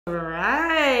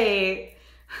Right.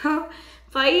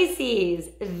 Pisces,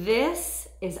 this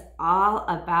is all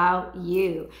about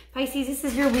you. Pisces, this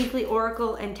is your weekly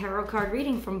oracle and tarot card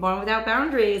reading from Born Without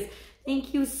Boundaries.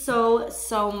 Thank you so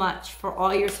much for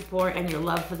all your support and your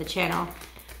love for the channel.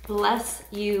 Bless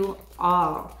you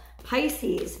all.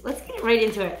 Pisces, let's get right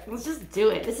into it. Let's just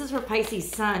do it. This is for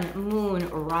Pisces sun, moon,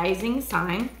 rising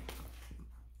sign,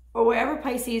 or wherever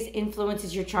Pisces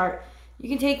influences your chart. You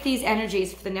can take these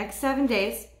energies for the next 7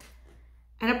 days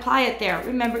and apply it there.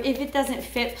 Remember, if it doesn't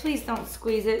fit, please don't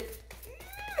squeeze it.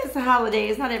 It's the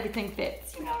holidays, not everything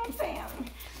fits. You know what I'm saying?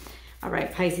 All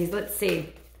right, Pisces, let's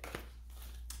see.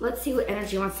 Let's see what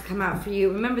energy wants to come out for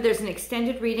you. Remember, there's an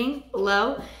extended reading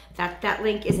below. That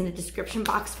link is in the description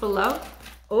box below.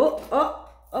 Oh,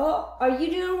 are you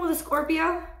doing with a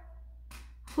Scorpio?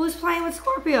 Who's playing with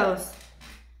Scorpios?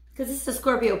 Because this is a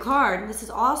Scorpio card. This is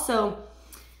also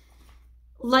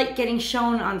light getting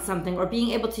shown on something, or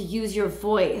being able to use your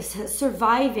voice,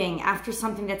 surviving after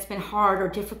something that's been hard or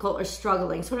difficult or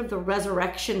struggling, sort of the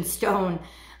resurrection stone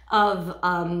of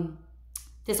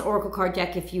this oracle card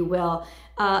deck, if you will.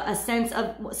 A sense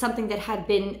of something that had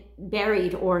been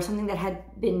buried, or something that had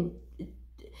been, I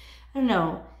don't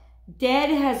know, dead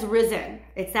has risen.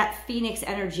 It's that phoenix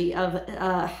energy of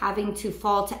having to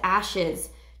fall to ashes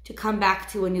to come back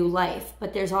to a new life.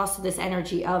 But there's also this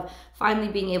energy of finally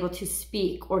being able to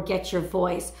speak or get your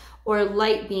voice, or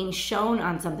light being shown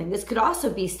on something. This could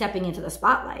also be stepping into the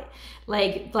spotlight.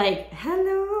 Like,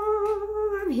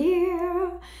 hello, I'm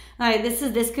here.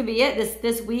 This could be it.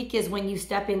 This week is when you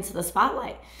step into the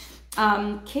spotlight.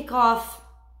 Kick off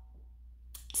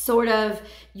sort of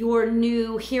your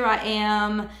new here I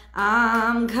am,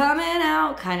 I'm coming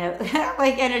out kind of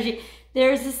like energy.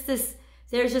 There's just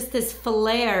this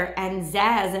flair and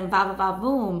zazz and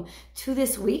boom to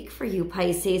this week for you,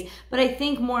 Pisces. But I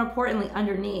think more importantly,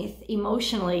 underneath,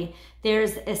 emotionally,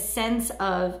 there's a sense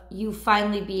of you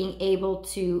finally being able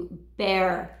to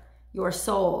bear your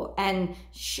soul and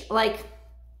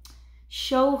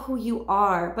show who you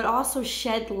are, but also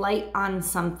shed light on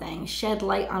something, shed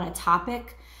light on a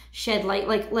topic, shed light,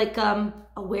 like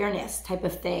awareness type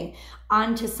of thing,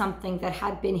 onto something that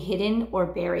had been hidden or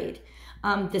buried.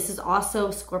 This is also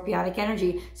Scorpionic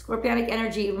energy. Scorpionic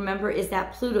energy, remember, is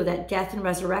that Pluto, that death and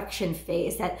resurrection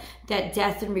phase, that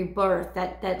death and rebirth,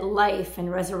 that life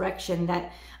and resurrection,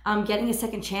 that getting a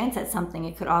second chance at something,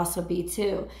 it could also be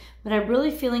too. But I'm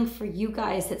really feeling for you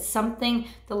guys that something,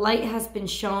 the light has been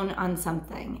shown on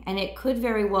something, and it could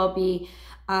very well be,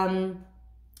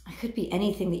 it could be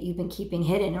anything that you've been keeping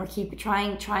hidden or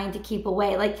trying to keep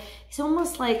away. Like, it's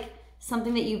almost like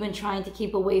something that you've been trying to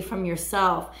keep away from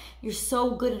yourself. You're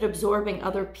so good at absorbing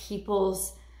other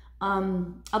people's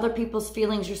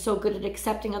feelings. You're so good at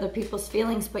accepting other people's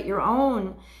feelings, but your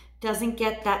own doesn't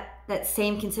get that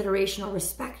same consideration or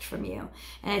respect from you.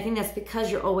 And I think that's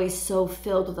because you're always so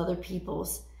filled with other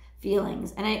people's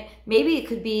feelings. And maybe it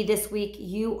could be this week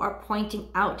you are pointing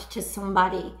out to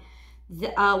somebody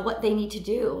what they need to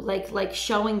do, like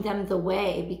showing them the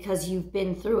way because you've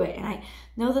been through it. And I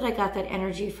know that I got that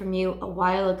energy from you a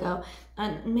while ago,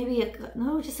 maybe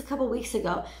just a couple weeks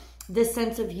ago. This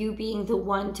sense of you being the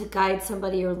one to guide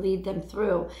somebody or lead them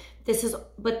through.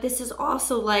 But this is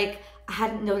also like, I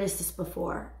hadn't noticed this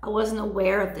before. I wasn't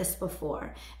aware of this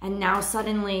before. And now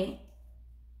suddenly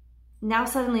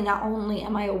not only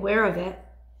am I aware of it,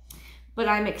 but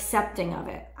I'm accepting of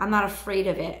it. I'm not afraid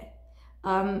of it.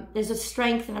 There's a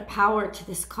strength and a power to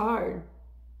this card.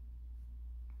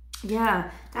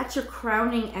 Yeah, that's your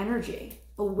crowning energy.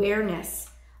 Awareness,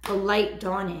 a light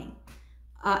dawning,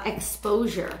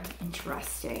 exposure.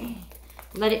 Interesting.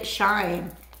 Let it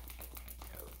shine.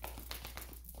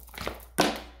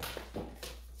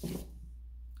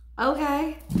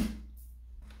 Okay.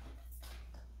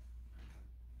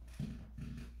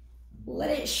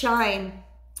 Let it shine.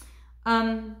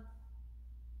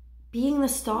 Being the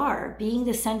star, being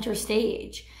the center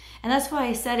stage. And that's why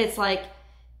I said it's like,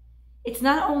 it's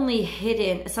not only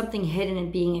hidden, something hidden and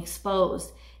being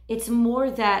exposed. It's more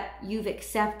that you've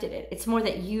accepted it. It's more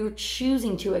that you're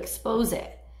choosing to expose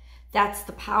it. That's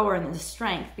the power and the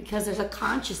strength, because there's a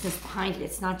consciousness behind it.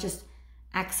 It's not just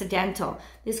accidental.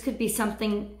 This could be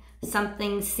something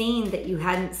seen that you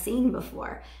hadn't seen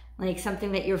before, like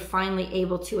something that you're finally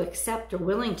able to accept or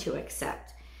willing to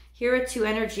accept. Here are two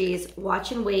energies,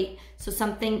 watch and wait. So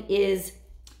something is,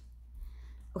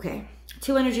 okay,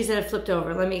 two energies that have flipped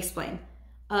over. Let me explain.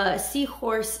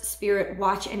 Seahorse, spirit,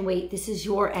 watch and wait. This is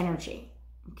your energy,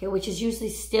 okay, which is usually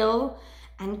still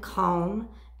and calm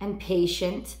and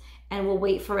patient and will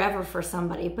wait forever for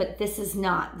somebody. But this is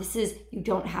not. This is, you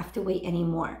don't have to wait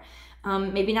anymore.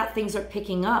 Maybe not things are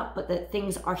picking up, but that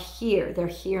things are here. They're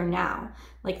here now.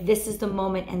 Like this is the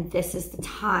moment and this is the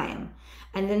time.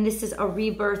 And then this is a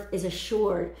rebirth is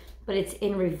assured, but it's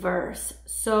in reverse.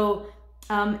 So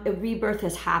a rebirth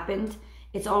has happened.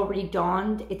 It's already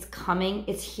dawned. It's coming.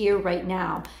 It's here right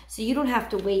now. So you don't have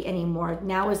to wait anymore.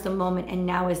 Now is the moment and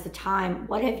now is the time.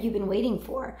 What have you been waiting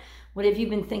for? What have you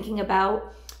been thinking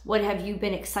about? What have you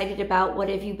been excited about? What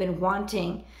have you been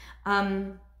wanting?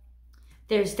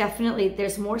 There's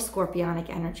more scorpionic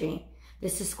energy.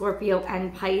 This is Scorpio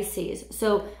and Pisces.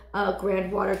 So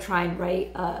grand water trine,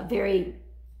 right? Very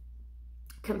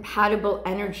compatible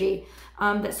energy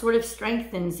that sort of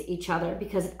strengthens each other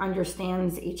because it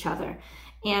understands each other.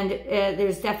 And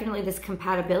there's definitely this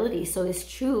compatibility. So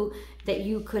it's true that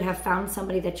you could have found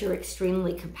somebody that you're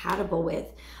extremely compatible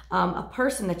with, a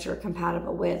person that you're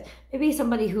compatible with, maybe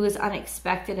somebody who is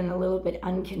unexpected and a little bit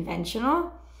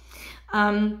unconventional.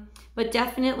 But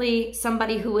definitely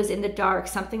somebody who was in the dark,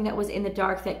 something that was in the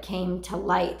dark that came to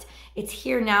light. It's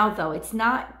here now though. It's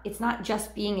not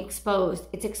just being exposed.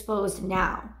 It's exposed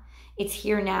now. It's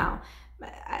here now.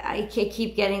 I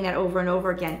keep getting that over and over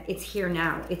again. It's here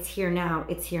now. It's here now.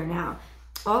 It's here now.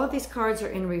 All of these cards are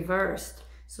in reversed.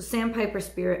 So Sandpiper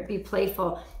Spirit, be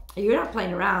playful. You're not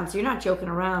playing around, so you're not joking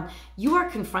around. You are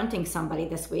confronting somebody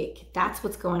this week. That's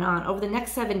what's going on. Over the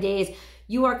next 7 days,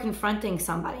 you are confronting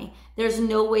somebody. There's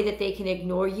no way that they can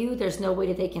ignore you. There's no way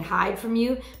that they can hide from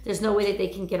you. There's no way that they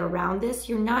can get around this.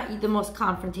 You're not the most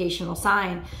confrontational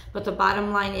sign. But the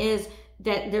bottom line is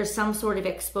that there's some sort of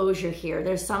exposure here.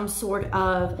 There's some sort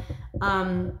of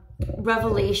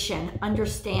revelation,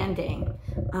 understanding.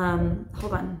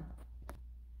 Hold on.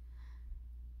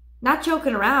 Not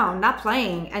joking around, not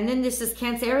playing. And then this is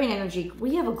Cancerian energy.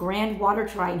 We have a grand water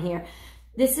trine here.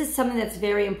 This is something that's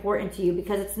very important to you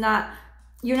because it's not,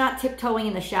 you're not tiptoeing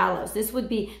in the shallows. This would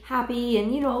be happy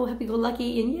and, you know,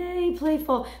 happy-go-lucky and yay,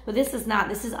 playful. But this is not.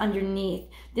 This is underneath.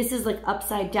 This is like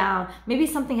upside down. Maybe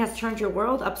something has turned your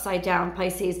world upside down,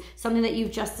 Pisces. Something that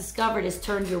you've just discovered has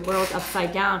turned your world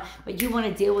upside down, but you want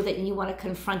to deal with it and you want to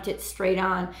confront it straight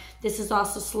on. This is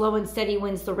also slow and steady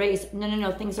wins the race.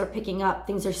 No. Things are picking up.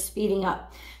 Things are speeding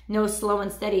up. No slow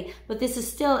and steady. But this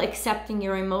is still accepting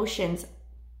your emotions.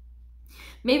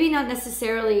 Maybe not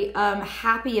necessarily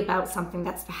happy about something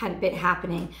that's been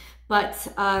happening, but,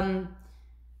 oh,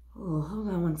 hold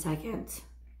on one second.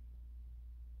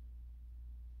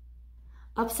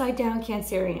 Upside down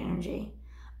Cancerian energy,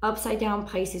 upside down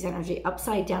Pisces energy,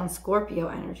 upside down Scorpio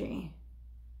energy.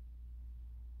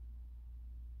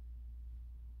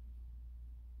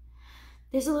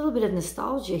 There's a little bit of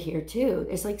nostalgia here too.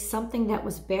 It's like something that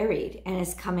was buried and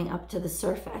is coming up to the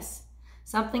surface.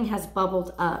 Something has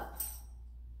bubbled up.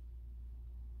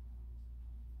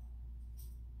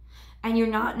 And you're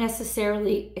not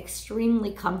necessarily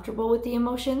extremely comfortable with the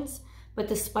emotions, but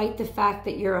despite the fact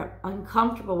that you're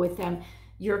uncomfortable with them,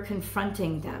 you're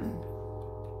confronting them.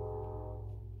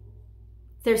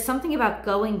 There's something about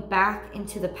going back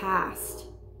into the past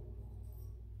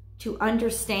to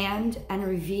understand and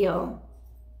reveal,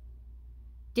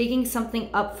 digging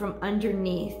something up from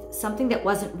underneath, something that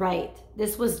wasn't right.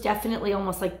 This was definitely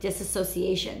almost like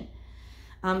disassociation,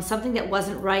 something that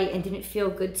wasn't right and didn't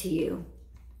feel good to you.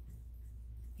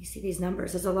 You see these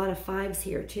numbers. There's a lot of fives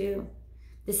here too.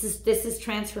 This is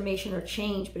transformation or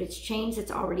change, but it's change that's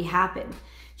already happened.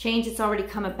 Change that's already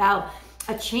come about.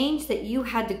 A change that you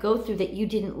had to go through that you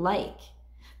didn't like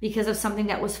because of something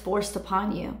that was forced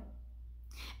upon you.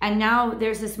 And now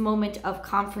there's this moment of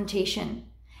confrontation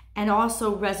and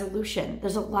also resolution.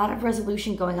 There's a lot of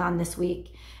resolution going on this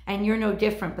week, and you're no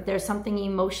different, but there's something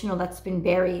emotional that's been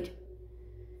buried.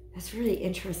 That's really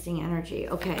interesting energy.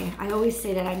 Okay, I always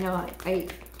say that. I know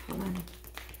hold on.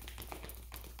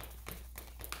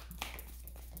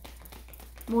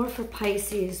 More for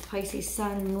Pisces, Pisces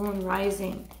sun, moon,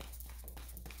 rising.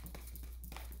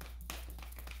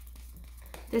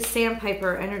 This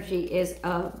sandpiper energy is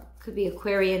could be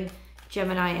Aquarian,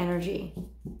 Gemini energy.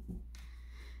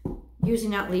 Usually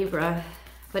not Libra,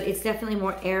 but it's definitely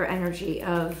more air energy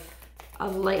of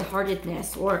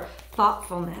lightheartedness or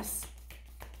thoughtfulness.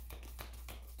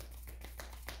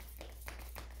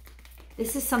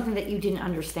 This is something that you didn't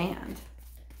understand.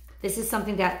 This is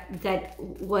something that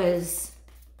was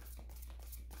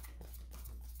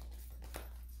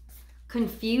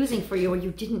confusing for you or you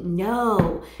didn't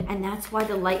know. And that's why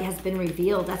the light has been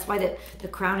revealed. That's why the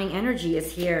crowning energy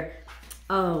is here.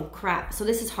 Oh, crap. So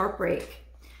this is heartbreak.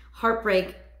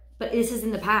 Heartbreak, but this is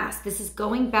in the past. This is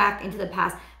going back into the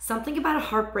past. Something about a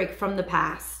heartbreak from the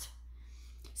past.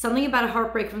 Something about a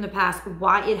heartbreak from the past,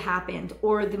 why it happened,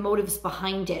 or the motives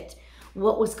behind it,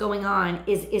 what was going on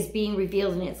is being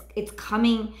revealed, and it's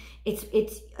coming. It's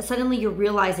suddenly you're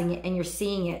realizing it and you're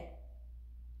seeing it.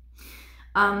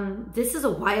 This is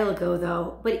a while ago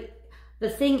though, but the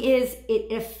thing is,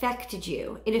 it affected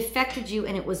you. It affected you,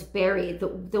 and it was buried.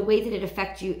 The way that it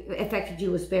affected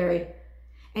you was buried,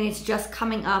 and it's just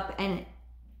coming up, and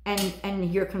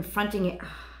you're confronting it.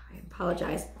 I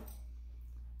apologize.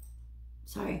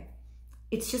 Sorry.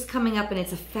 It's just coming up, and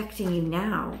it's affecting you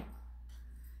now.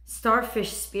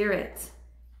 Starfish spirit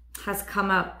has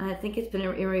come up, and I think it's been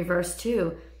in reverse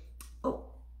too. Oh,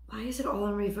 why is it all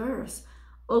in reverse?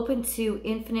 Open to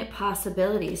infinite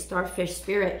possibilities, starfish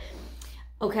spirit.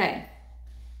 Okay,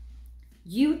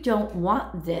 you don't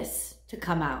want this to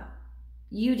come out.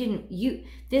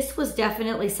 This was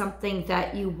definitely something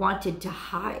that you wanted to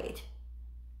hide.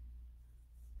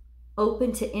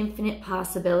 Open to infinite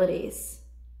possibilities.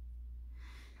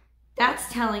 That's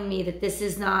telling me that this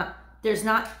is not, there's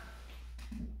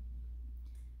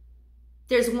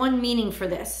one meaning for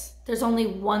this. There's only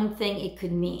one thing it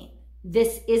could mean.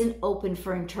 This isn't open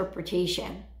for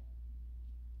interpretation.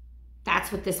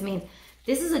 That's what this means.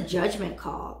 This is a judgment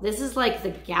call. This is like the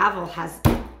gavel has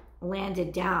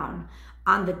landed down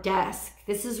on the desk.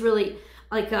 This is really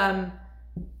like, I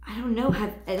don't know,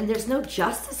 and there's no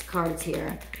justice cards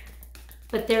here,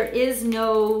 but there's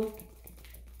no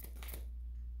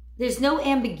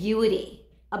ambiguity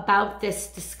about this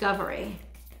discovery.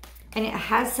 And it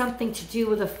has something to do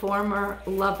with a former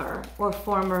lover or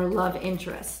former love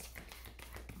interest.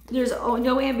 There's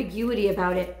no ambiguity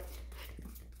about it.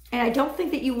 And I don't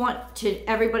think that you want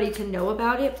everybody to know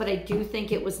about it, but I do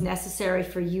think it was necessary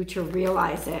for you to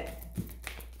realize it.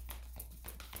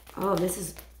 Oh, this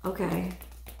is, okay.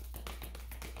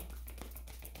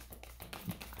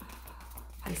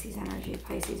 Pisces energy,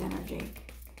 Pisces energy.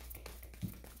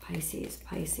 Pisces,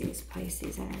 Pisces,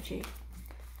 Pisces energy.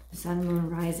 Sun, moon,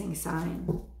 rising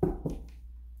sign.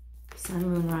 Sun,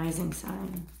 moon, rising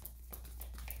sign.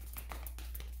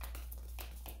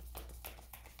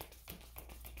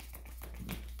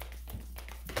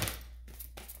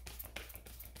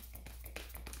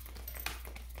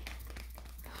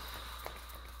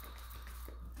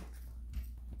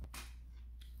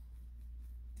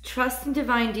 Trust in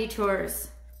divine detours.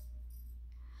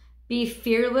 Be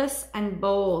fearless and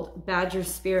bold, Badger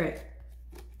spirit.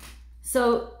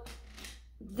 So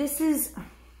this is,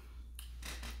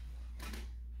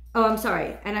 oh, I'm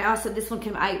sorry. And I also, this one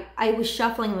came, I was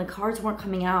shuffling and the cards weren't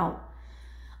coming out.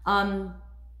 And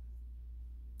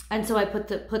so I put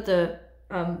the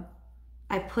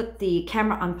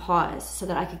camera on pause so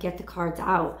that I could get the cards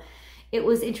out. It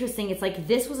was interesting. It's like,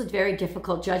 this was a very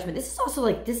difficult judgment. This is also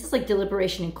like, this is like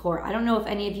deliberation in court. I don't know if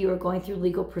any of you are going through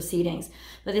legal proceedings,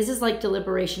 but this is like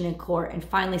deliberation in court and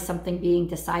finally something being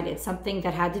decided, something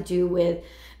that had to do with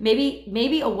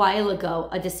maybe a while ago,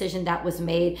 a decision that was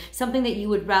made, something that you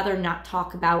would rather not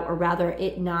talk about or rather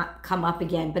it not come up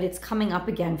again, but it's coming up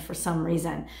again for some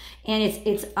reason. And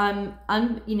it's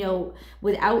you know,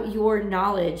 without your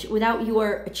knowledge, without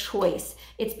your choice,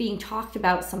 it's being talked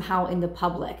about somehow in the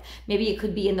public. Maybe it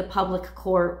could be in the public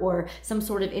court, or some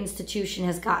sort of institution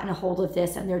has gotten a hold of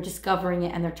this and they're discovering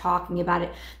it and they're talking about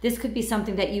it. This could be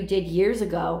something that you did years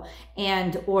ago,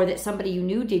 or that somebody you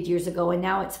knew did years ago, and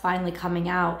now it's finally coming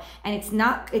out. And it's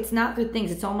not good things.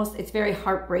 It's very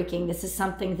heartbreaking. This is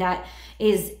something that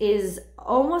is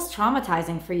almost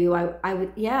traumatizing for you.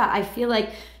 I feel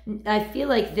like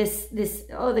this,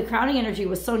 oh, the crowning energy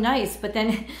was so nice, but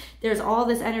then there's all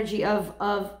this energy of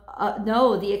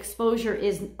no, the exposure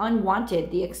is unwanted.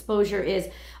 The exposure is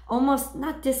almost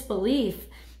not disbelief.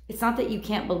 It's not that you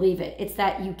can't believe it. It's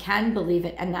that you can believe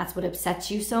it, and that's what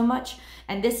upsets you so much.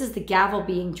 And this is the gavel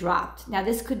being dropped. Now,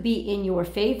 this could be in your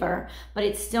favor, but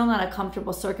it's still not a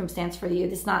comfortable circumstance for you.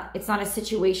 It's not a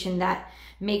situation that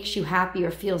makes you happy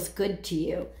or feels good to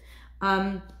you.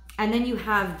 And then you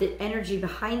have the energy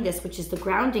behind this, which is the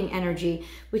grounding energy,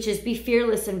 which is be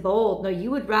fearless and bold. No,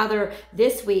 you would rather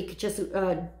this week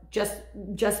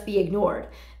just be ignored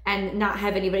and not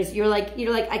have anybody's. You're like,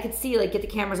 I could see, like, get the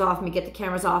cameras off me, get the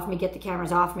cameras off me, get the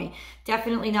cameras off me.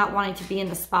 Definitely not wanting to be in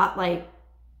the spotlight.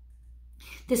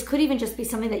 This could even just be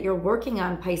something that you're working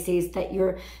on, Pisces, that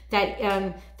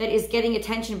is getting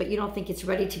attention, but you don't think it's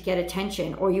ready to get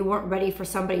attention, or you weren't ready for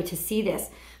somebody to see this.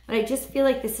 But I just feel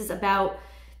like this is about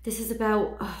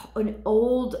an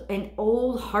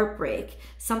old heartbreak,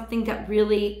 something that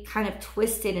really kind of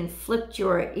twisted and flipped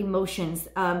your emotions,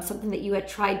 something that you had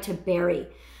tried to bury,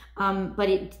 but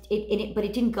it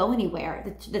didn't go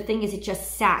anywhere. The thing is, it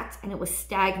just sat and it was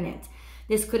stagnant.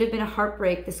 This could have been a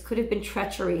heartbreak. This could have been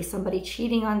treachery, somebody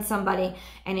cheating on somebody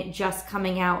and it just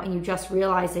coming out and you just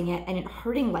realizing it and it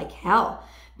hurting like hell.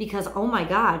 Because, oh my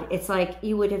God, it's like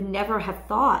you would have never have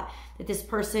thought that this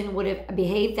person would have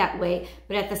behaved that way.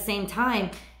 But at the same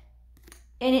time,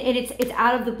 and it's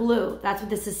out of the blue. That's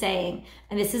what this is saying.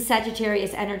 And this is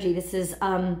Sagittarius energy. This is,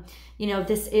 you know,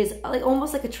 this is like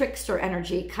almost like a trickster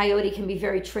energy. Coyote can be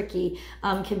very tricky,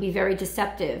 can be very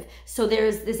deceptive. So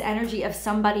there's this energy of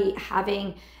somebody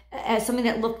having something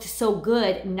that looked so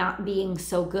good, not being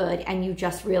so good, and you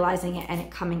just realizing it and it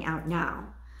coming out now.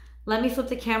 Let me flip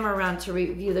the camera around to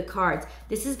review the cards.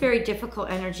 This is very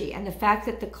difficult energy. And the fact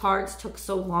that the cards took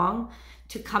so long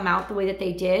to come out the way that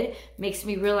they did makes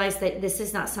me realize that this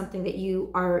is not something that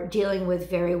you are dealing with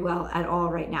very well at all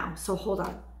right now. So hold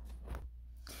on.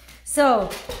 So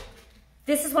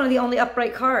this is one of the only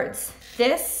upright cards.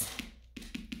 This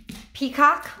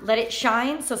peacock, let it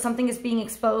shine. So something is being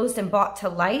exposed and brought to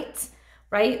light,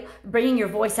 right? Bringing your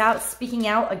voice out, speaking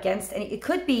out against, and it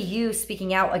could be you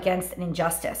speaking out against an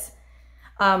injustice.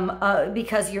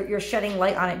 Because you're shedding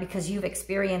light on it because you've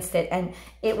experienced it and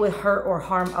it would hurt or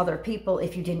harm other people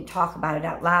if you didn't talk about it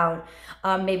out loud.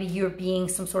 Maybe you're being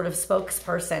some sort of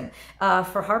spokesperson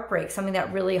for heartbreak, something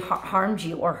that really harmed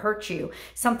you or hurt you,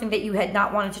 something that you had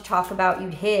not wanted to talk about,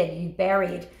 you'd hid, you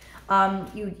buried.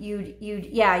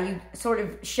 You sort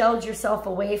of shelled yourself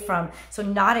away from, so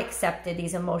not accepted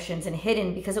these emotions and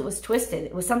hidden because it was twisted.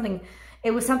 It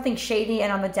was something shady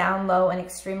and on the down low and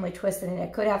extremely twisted. And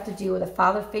it could have to do with a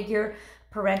father figure,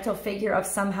 parental figure of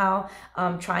somehow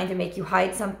trying to make you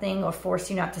hide something or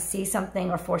force you not to see something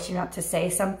or force you not to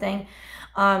say something.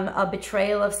 A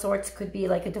betrayal of sorts could be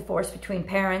like a divorce between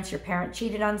parents. Your parent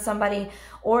cheated on somebody,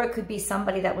 or it could be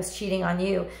somebody that was cheating on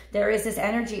you. There is this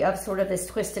energy of sort of this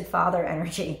twisted father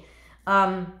energy.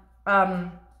 And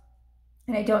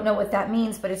I don't know what that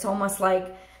means, but it's almost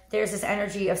like there's this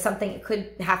energy of something it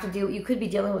could have to do, you could be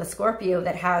dealing with a Scorpio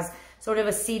that has sort of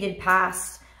a seeded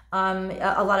past,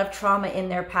 a lot of trauma in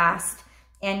their past.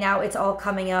 And now it's all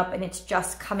coming up and it's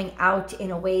just coming out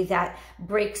in a way that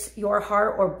breaks your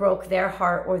heart or broke their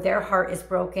heart or their heart is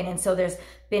broken. And so there's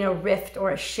been a rift or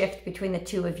a shift between the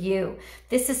two of you.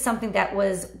 This is something that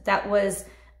was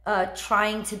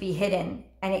trying to be hidden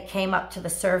and it came up to the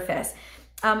surface.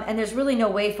 And there's really no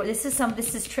way for this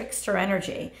is trickster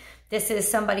energy. This is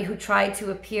somebody who tried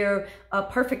to appear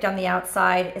perfect on the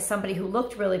outside, as somebody who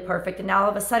looked really perfect, and now all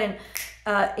of a sudden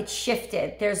it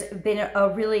shifted. There's been a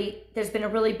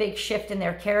really big shift in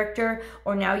their character,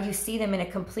 or now you see them in a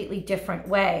completely different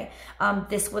way.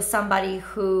 This was somebody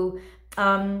who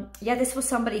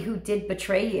did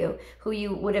betray you, who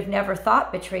you would have never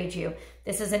thought betrayed you.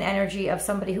 This is an energy of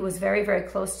somebody who was very, very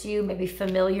close to you, maybe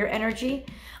familiar energy,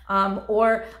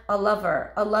 or a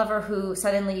lover who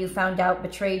suddenly you found out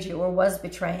betrayed you or was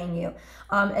betraying you.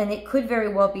 And it could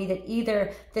very well be that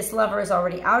either this lover is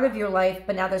already out of your life,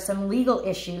 but now there's some legal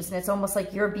issues and it's almost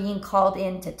like you're being called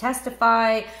in to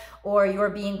testify, or you're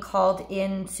being called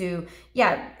in to,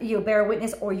 bear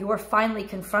witness, or you're finally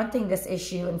confronting this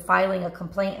issue and filing a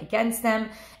complaint against them,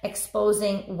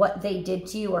 exposing what they did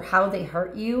to you or how they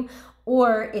hurt you.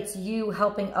 Or it's you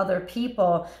helping other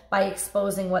people by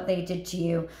exposing what they did to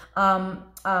you,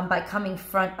 by coming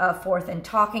forth and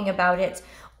talking about it.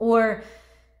 Or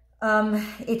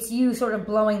it's you sort of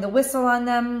blowing the whistle on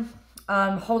them,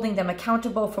 holding them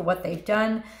accountable for what they've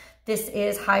done. This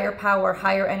is higher power,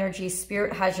 higher energy,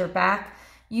 spirit has your back.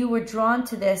 You were drawn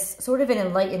to this sort of an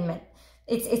enlightenment.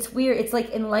 It's weird. It's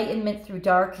like enlightenment through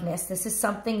darkness. This is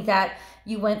something that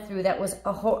you went through that was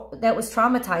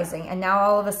traumatizing, and now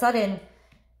all of a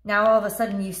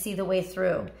sudden you see the way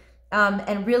through.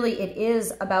 And really, it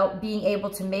is about being able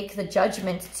to make the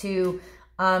judgment to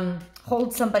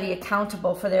hold somebody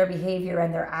accountable for their behavior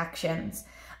and their actions.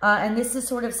 And this is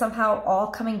sort of somehow all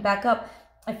coming back up.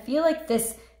 I feel like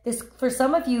this for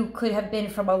some of you could have been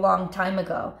from a long time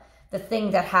ago, the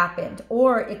thing that happened,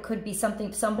 or it could be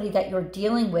somebody that you're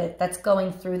dealing with that's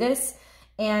going through this,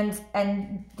 and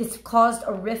this caused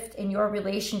a rift in your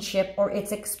relationship, or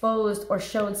it's exposed or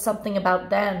showed something about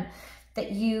them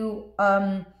that you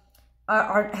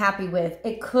aren't happy with.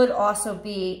 It could also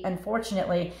be,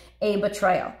 unfortunately, a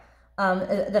betrayal.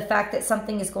 The fact that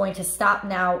something is going to stop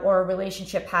now, or a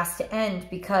relationship has to end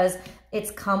because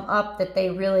it's come up that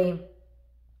they really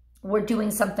were doing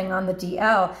something on the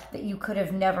DL that you could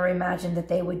have never imagined that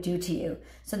they would do to you.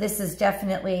 So this is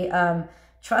definitely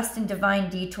trust in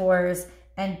divine detours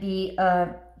and be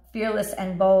fearless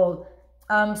and bold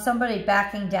somebody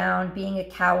backing down, being a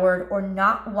coward, or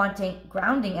not wanting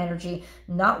grounding energy,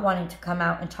 not wanting to come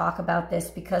out and talk about this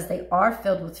because they are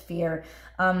filled with fear.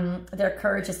 Their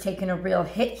courage has taken a real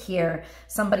hit here.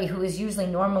 Somebody who is usually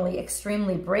normally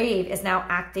extremely brave is now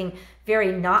acting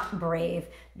very not brave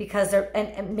because they're,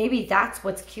 and maybe that's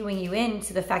what's cueing you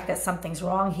into the fact that something's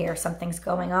wrong here, something's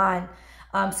going on.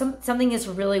 Something is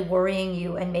really worrying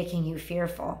you and making you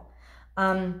fearful.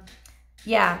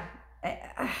 Yeah.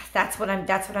 That's what I'm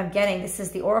getting. This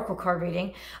is the Oracle card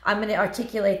reading. I'm going to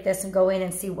articulate this and go in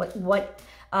and see what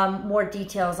more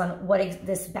details on what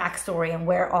this backstory and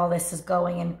where all this is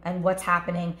going and what's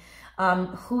happening,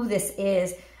 who this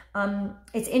is.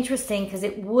 It's interesting because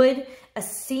it would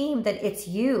seem that it's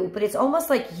you, but it's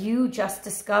almost like you just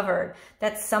discovered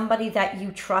that somebody that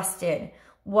you trusted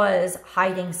was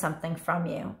hiding something from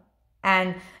you.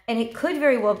 And it could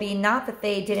very well be not that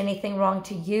they did anything wrong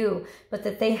to you, but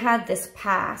that they had this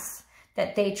past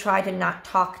that they tried to not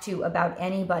talk to about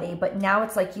anybody. But now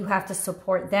it's like you have to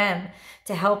support them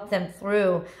to help them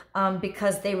through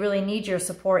because they really need your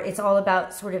support. It's all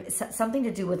about sort of something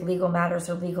to do with legal matters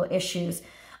or legal issues.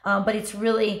 But it's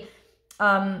really,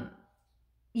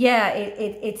 yeah,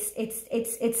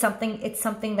 it's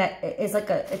something that is like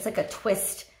a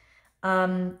twist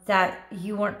that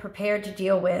you weren't prepared to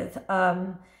deal with,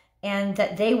 and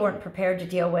that they weren't prepared to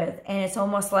deal with. And it's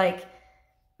almost like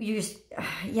you just,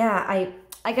 yeah,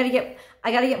 I gotta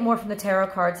get more from the tarot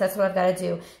cards. That's what I've got to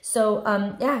do. So,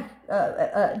 yeah,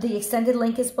 the extended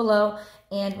link is below,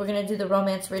 and we're going to do the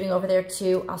romance reading over there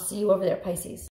too. I'll see you over there, Pisces.